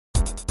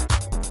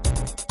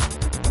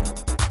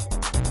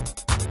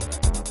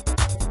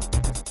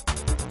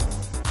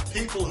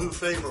People who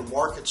favor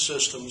market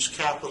systems,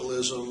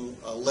 capitalism,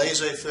 a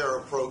laissez-faire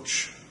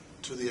approach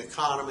to the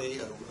economy,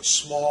 a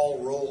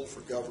small role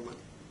for government,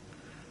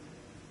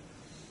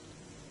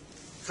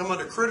 come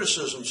under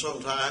criticism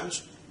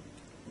sometimes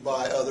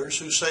by others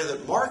who say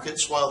that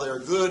markets, while they're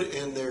good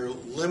in their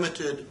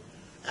limited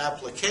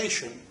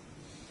application,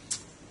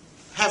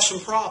 have some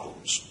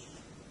problems.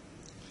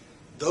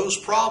 Those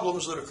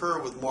problems that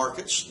occur with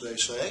markets, they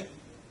say,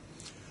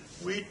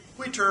 we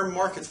term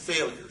market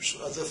failures.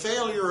 The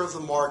failure of the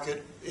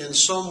market in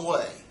some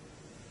way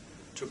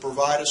to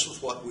provide us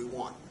with what we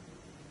want.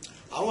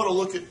 I want to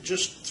look at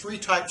just 3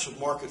 types of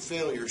market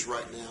failures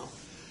right now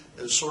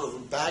as sort of a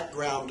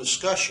background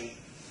discussion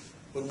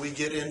when we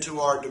get into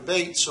our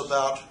debates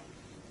about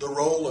the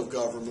role of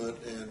government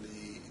and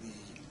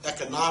the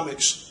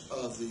economics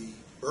of the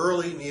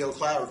early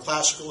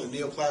classical and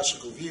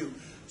neoclassical view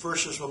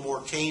versus a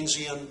more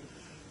Keynesian,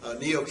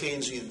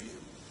 neo-Keynesian view.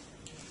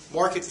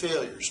 Market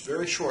failures,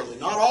 very shortly.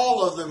 Not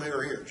all of them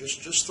are here,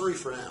 just 3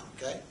 for now,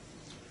 okay?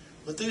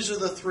 But these are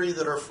the 3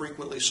 that are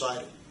frequently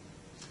cited.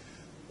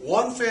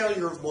 One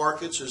failure of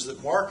markets is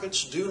that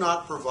markets do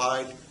not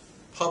provide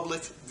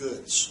public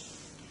goods.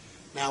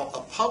 Now,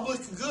 a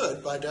public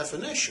good, by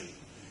definition,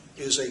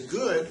 is a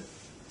good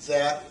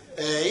that,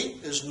 A,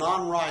 is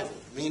non-rival,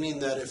 meaning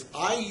that if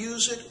I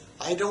use it,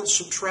 I don't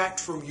subtract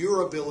from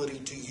your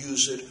ability to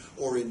use it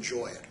or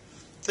enjoy it.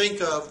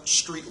 Think of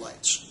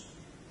streetlights.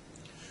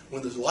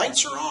 When the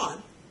lights are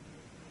on,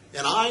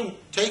 and I'm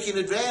taking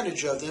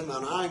advantage of them,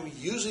 and I'm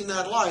using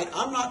that light,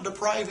 I'm not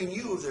depriving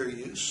you of their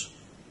use.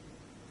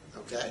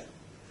 Okay?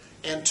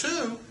 And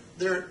 2,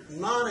 they're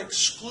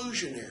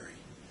non-exclusionary.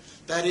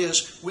 That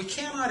is, we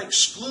cannot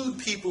exclude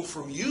people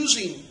from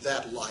using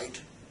that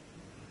light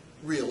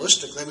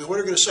realistically. I mean, what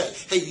are we going to say?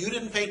 Hey, you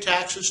didn't pay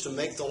taxes to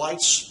make the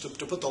lights,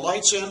 to put the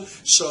lights in,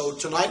 so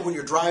tonight when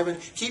you're driving,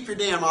 keep your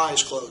damn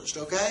eyes closed,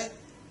 okay?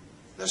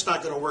 That's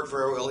not going to work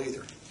very well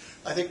either.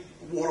 I think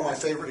one of my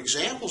favorite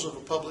examples of a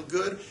public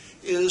good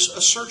is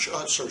a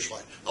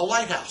searchlight, a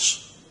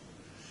lighthouse.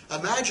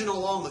 Imagine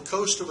along the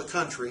coast of a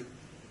country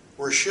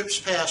where ships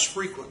pass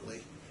frequently,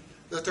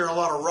 that there are a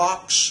lot of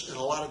rocks and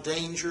a lot of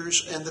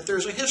dangers, and that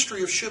there's a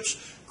history of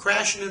ships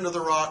crashing into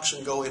the rocks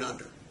and going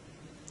under.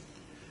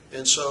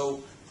 And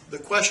so the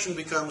question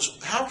becomes,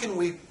 how can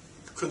we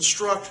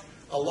construct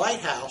a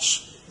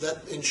lighthouse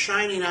that, in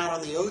shining out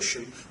on the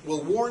ocean,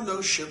 will warn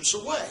those ships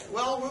away?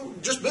 Well, we'll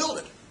just build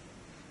it.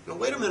 Now,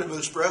 wait a minute,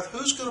 Moose Breath,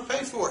 who's going to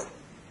pay for it?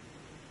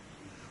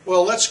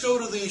 Well, let's go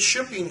to the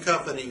shipping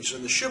companies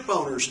and the ship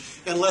owners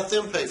and let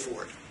them pay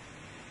for it.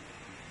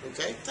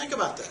 Okay, think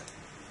about that.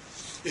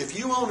 If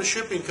you own a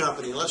shipping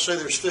company, let's say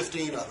there's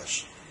 15 of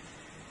us,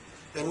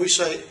 and we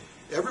say,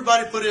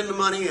 everybody put in the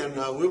money and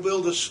we'll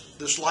build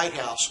this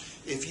lighthouse.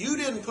 If you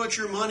didn't put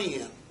your money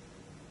in,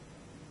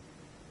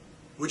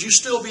 would you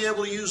still be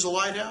able to use the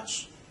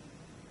lighthouse?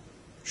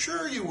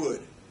 Sure you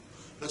would.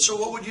 And so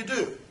what would you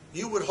do?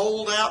 You would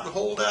hold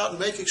out and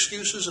make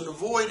excuses and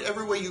avoid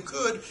every way you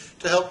could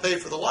to help pay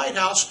for the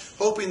lighthouse,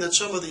 hoping that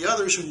some of the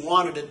others who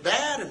wanted it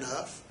bad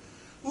enough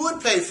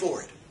would pay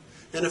for it.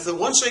 And if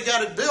once they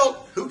got it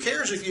built, who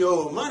cares if you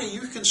owe them money?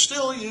 You can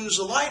still use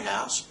the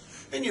lighthouse,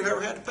 and you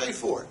never had to pay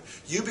for it.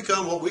 You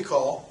become what we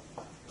call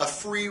a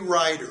free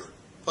rider.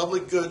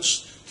 Public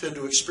goods tend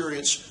to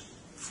experience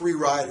free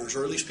riders,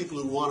 or at least people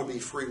who want to be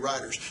free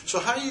riders. So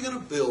how are you going to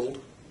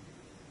build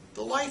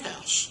the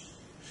lighthouse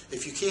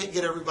if you can't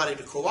get everybody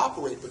to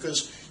cooperate,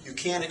 because you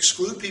can't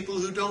exclude people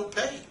who don't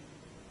pay?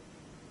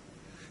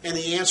 And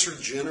the answer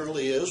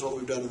generally is, what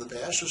we've done in the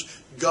past,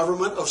 is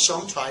government of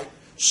some type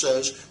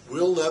says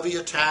we'll levy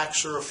a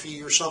tax or a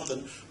fee or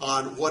something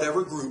on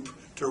whatever group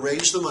to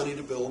raise the money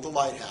to build the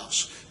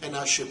lighthouse, and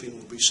now shipping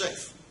will be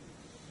safe.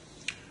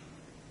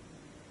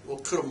 Well,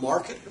 could a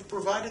market have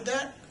provided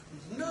that?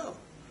 No,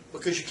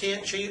 because you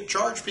can't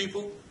charge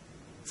people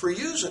for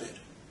using it.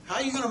 How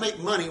are you going to make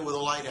money with a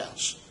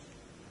lighthouse?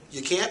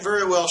 You can't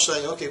very well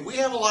say, okay, we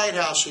have a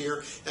lighthouse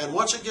here, and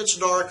once it gets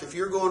dark, if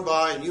you're going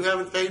by and you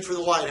haven't paid for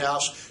the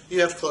lighthouse, you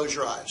have to close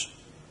your eyes.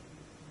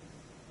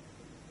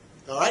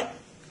 All right?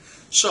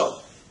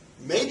 So,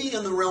 maybe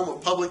in the realm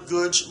of public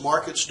goods,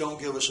 markets don't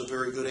give us a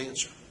very good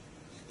answer.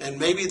 And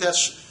maybe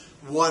that's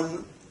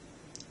one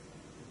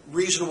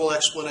reasonable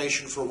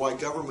explanation for why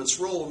government's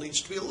role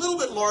needs to be a little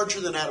bit larger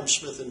than Adam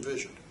Smith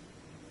envisioned.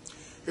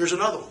 Here's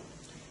another one,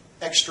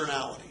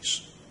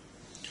 externalities.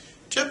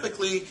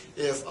 Typically,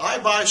 if I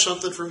buy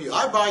something from you,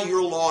 I buy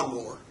your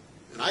lawnmower,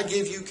 and I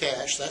give you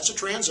cash, that's a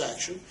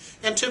transaction,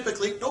 and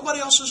typically nobody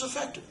else is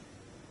affected.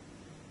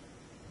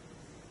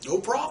 No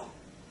problem.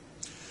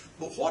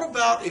 But what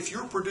about if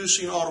you're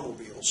producing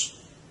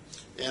automobiles,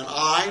 and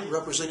I,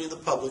 representing the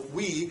public,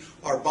 we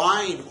are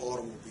buying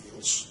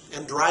automobiles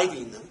and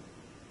driving them?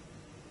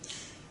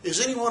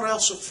 Is anyone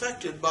else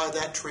affected by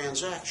that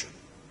transaction?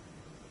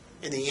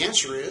 And the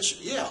answer is,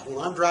 yeah, when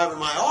I'm driving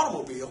my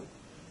automobile,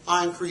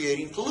 I'm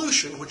creating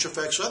pollution, which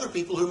affects other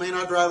people who may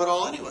not drive at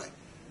all anyway.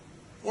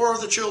 Or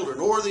the children,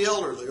 or the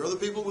elderly, or the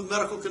people with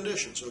medical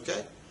conditions,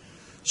 okay?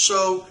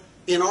 So,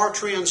 in our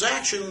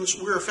transactions,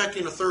 we're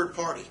affecting a third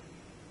party.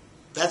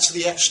 That's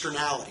the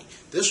externality.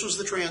 This was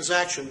the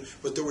transaction,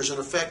 but there was an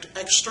effect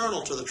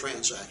external to the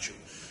transaction.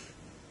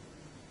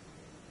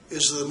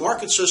 Is the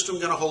market system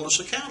going to hold us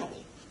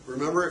accountable?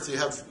 Remember, if you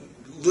have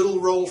little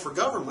role for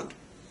government,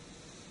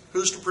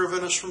 who's to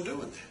prevent us from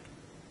doing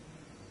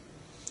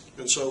that?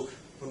 And so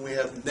when we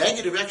have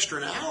negative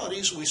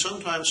externalities, we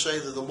sometimes say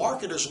that the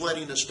market is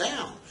letting us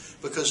down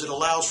because it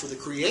allows for the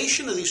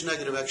creation of these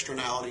negative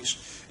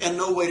externalities and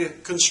no way to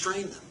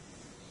constrain them,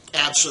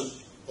 absent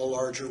a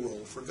larger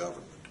role for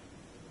government.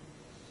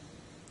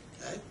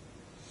 Okay?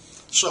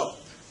 So,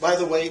 by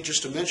the way,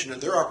 just to mention it,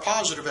 there are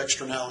positive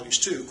externalities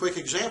too. Quick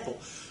example.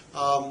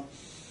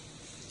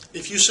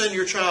 If you send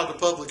your child to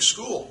public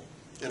school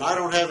and I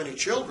don't have any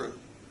children,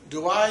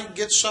 do I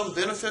get some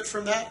benefit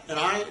from that?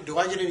 And do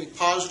I get any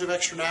positive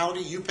externality?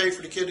 You pay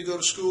for the kid to go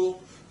to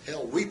school.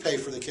 Hell, we pay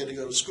for the kid to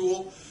go to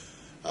school.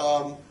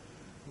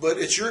 But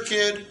it's your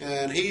kid,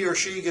 and he or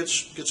she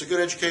gets a good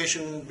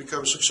education,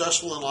 becomes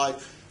successful in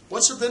life.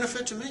 What's the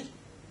benefit to me?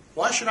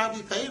 Why should I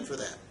be paying for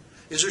that?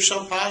 Is there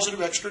some positive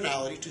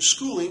externality to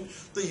schooling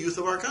the youth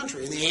of our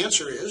country? And the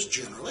answer is,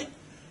 generally,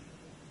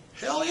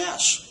 hell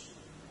yes.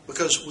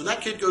 Because when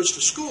that kid goes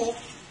to school,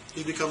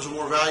 he becomes a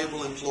more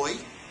valuable employee.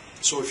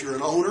 So if you're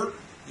an owner,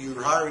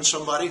 you're hiring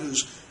somebody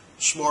who's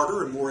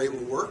smarter and more able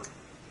to work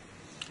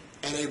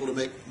and able to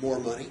make more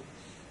money.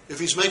 If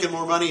he's making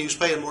more money, he's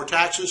paying more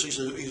taxes. He's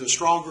a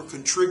stronger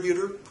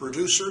contributor,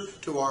 producer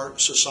to our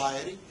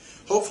society.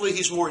 Hopefully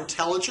he's more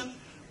intelligent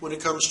when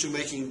it comes to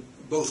making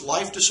both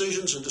life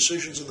decisions and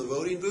decisions in the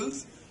voting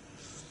booth.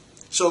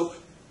 So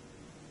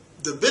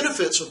the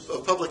benefits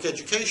of public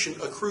education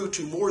accrue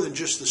to more than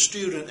just the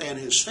student and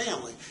his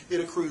family. It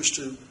accrues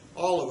to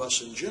all of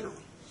us in general.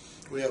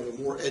 We have a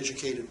more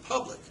educated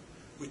public.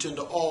 We tend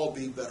to all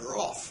be better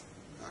off.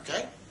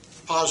 Okay?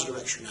 Positive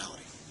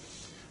externality.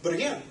 But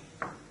again,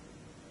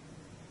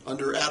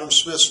 under Adam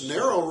Smith's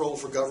narrow role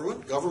for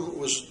government, government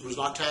was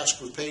not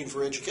tasked with paying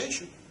for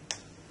education.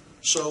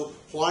 So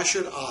why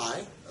should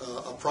I,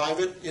 a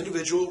private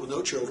individual with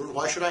no children,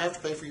 why should I have to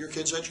pay for your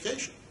kid's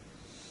education?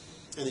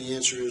 And the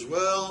answer is,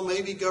 well,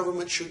 maybe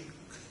government should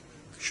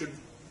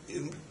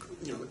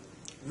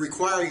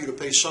require you to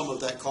pay some of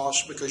that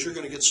cost because you're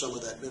going to get some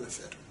of that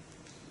benefit.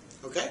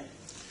 Okay?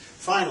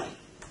 Finally,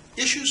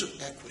 issues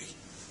of equity.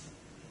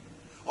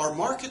 Are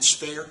markets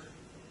fair?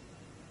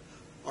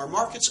 Are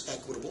markets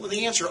equitable? And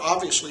the answer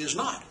obviously is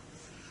not.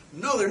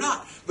 No, they're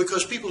not.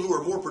 Because people who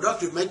are more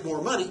productive make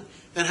more money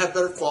and have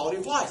better quality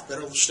of life,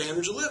 better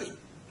standards of living,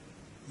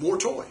 more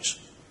toys.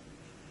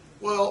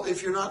 Well,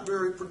 if you're not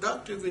very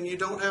productive and you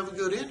don't have a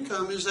good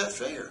income, is that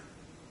fair?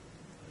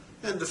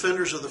 And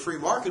defenders of the free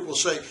market will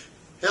say,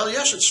 hell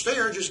yes, it's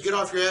fair, just get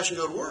off your ass and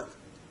go to work.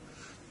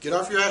 Get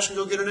off your ass and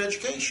go get an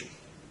education.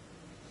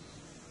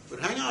 But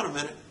hang on a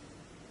minute.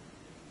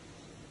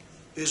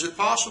 Is it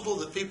possible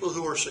that people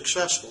who are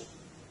successful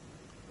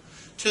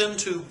tend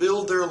to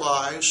build their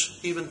lives,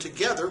 even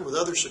together with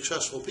other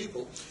successful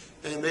people,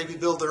 and maybe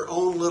build their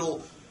own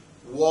little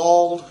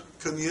walled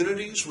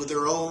communities with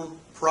their own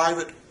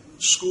private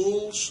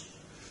schools,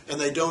 and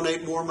they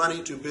donate more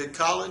money to big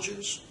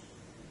colleges,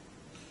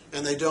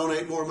 and they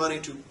donate more money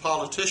to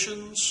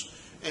politicians,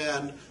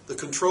 and the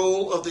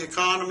control of the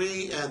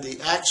economy and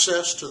the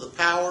access to the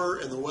power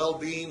and the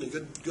well-being,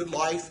 the good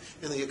life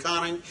in the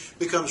economy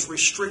becomes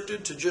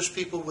restricted to just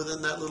people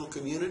within that little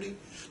community?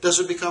 Does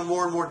it become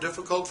more and more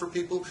difficult for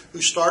people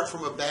who start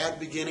from a bad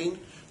beginning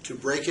to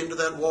break into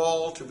that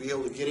wall, to be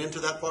able to get into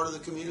that part of the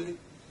community?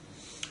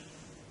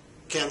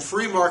 Can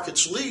free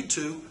markets lead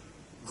to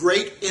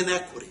great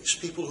inequities?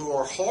 People who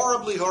are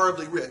horribly,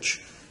 horribly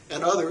rich,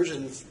 and others,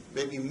 and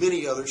maybe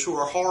many others, who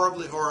are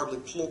horribly, horribly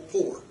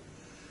poor.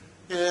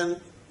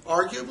 And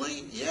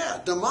arguably,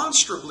 yeah,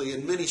 demonstrably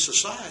in many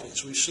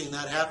societies we've seen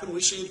that happen. We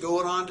see it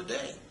going on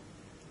today.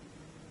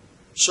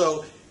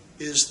 So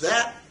is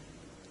that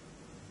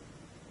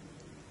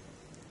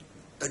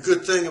a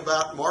good thing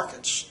about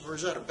markets, or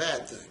is that a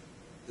bad thing?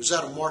 Is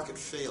that a market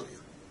failure?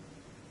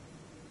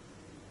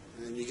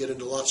 And you get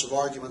into lots of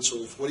arguments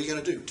of what are you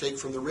going to do? Take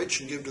from the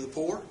rich and give to the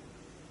poor?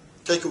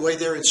 Take away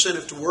their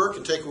incentive to work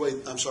and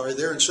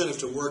their incentive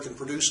to work and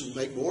produce and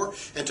make more,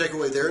 and take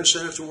away their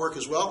incentive to work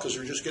as well because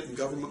they're just getting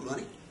government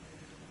money?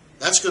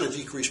 That's going to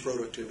decrease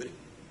productivity.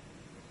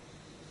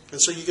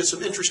 And so you get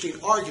some interesting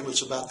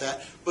arguments about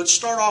that, but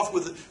start off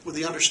with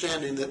the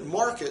understanding that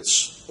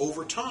markets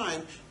over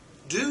time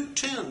do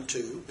tend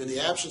to, in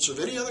the absence of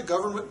any other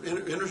government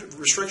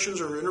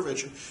restrictions or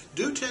intervention,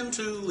 do tend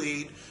to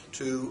lead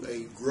to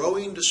a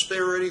growing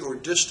disparity or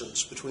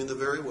distance between the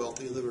very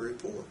wealthy and the very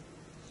poor.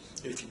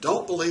 And if you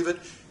don't believe it,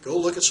 go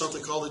look at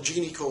something called the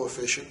Gini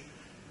coefficient,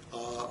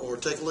 or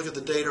take a look at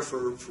the data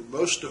for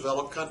most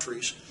developed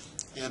countries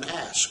and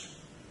ask,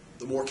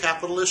 the more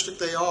capitalistic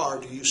they are,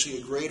 do you see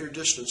a greater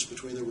distance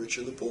between the rich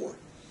and the poor?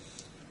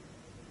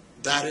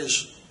 That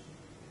is,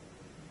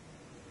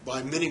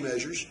 by many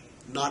measures,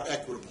 not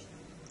equitable.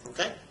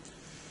 Okay?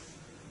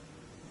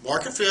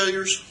 Market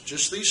failures,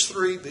 just these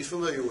three, be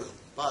familiar with them.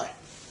 Bye.